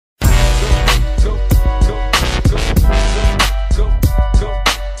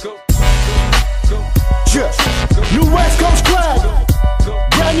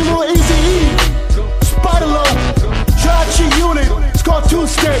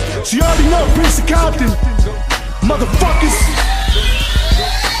So you already know, Prince of Compton, motherfuckers.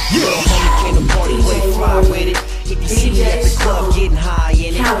 Yeah, homie came to party, way fly with it. If you see me at the club, getting high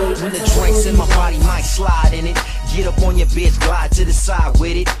in it. When the drinks in my body might slide in it. Get up on your bitch, glide to the side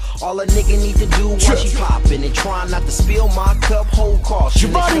with it. All a nigga need to do while she poppin' and try not to spill my cup, hold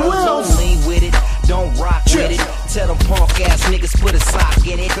caution. Don't lean with it, don't rock with it. Tell them punk ass niggas put a sock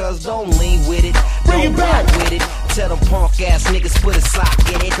in it. Cause don't lean with it, don't rock with it. Tell them punk ass niggas put a sock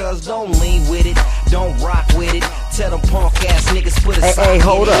in it. Cause don't lean with it, don't rock with it. Tell them punk ass niggas put a sock in it. Hey,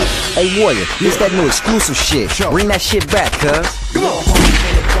 hold up. Hey, Warrior, this that new exclusive shit. Bring that shit back, cuz. Come on, homie,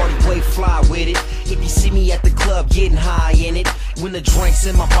 in the party, way fly with it. If you see me at the club, getting high in it. When the drinks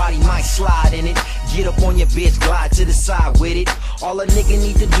in my body might slide in it. Get up on your bitch, glide to the side with it. All a nigga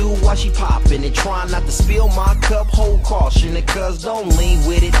need to do while she poppin' and try not to spill my cup, hold caution. And cuz don't lean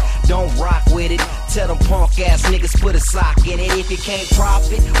with it, don't rock with it. Tell them punk ass niggas put a sock in it. If you can't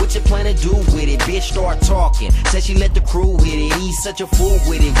profit, what you plan to do with it? Bitch start talking, said she let the crew with it. He's such a fool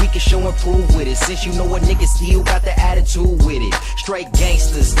with it, we can show and prove with it. Since you know a nigga still got the attitude with it. Straight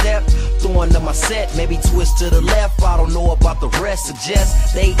gangster step, throwing up my set, maybe twist to the left. I don't know about the rest,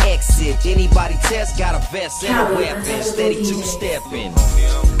 suggest they exit. Anybody test, got a vest and a weapon, steady two-stepping.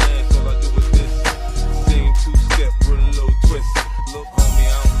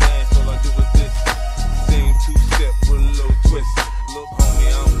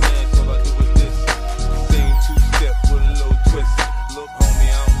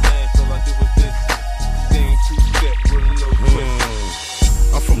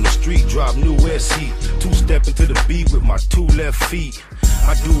 Drop new West heat, two-step into the beat with my two left feet.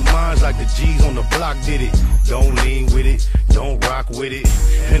 I do mines like the G's on the block did it. Don't lean with it, don't rock with it.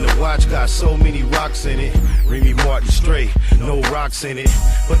 And the watch got so many rocks in it. Remy Martin straight, no rocks in it.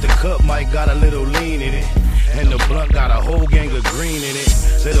 But the cup might got a little lean in it. And the blunt got a whole gang of green in it.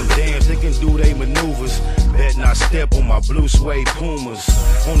 Let them dance, they can do they maneuvers. Bet not step on my blue suede Pumas.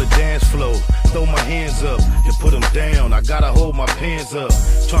 On the dance floor, throw my hands up, then put them down. I gotta hold my pants up.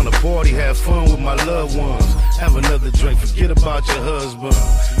 Tryna party, have fun with my loved ones. Have another drink, forget about your husband.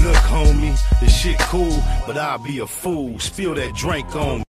 Look, homie, this shit cool, but I'll be a fool. Spill that drink on me.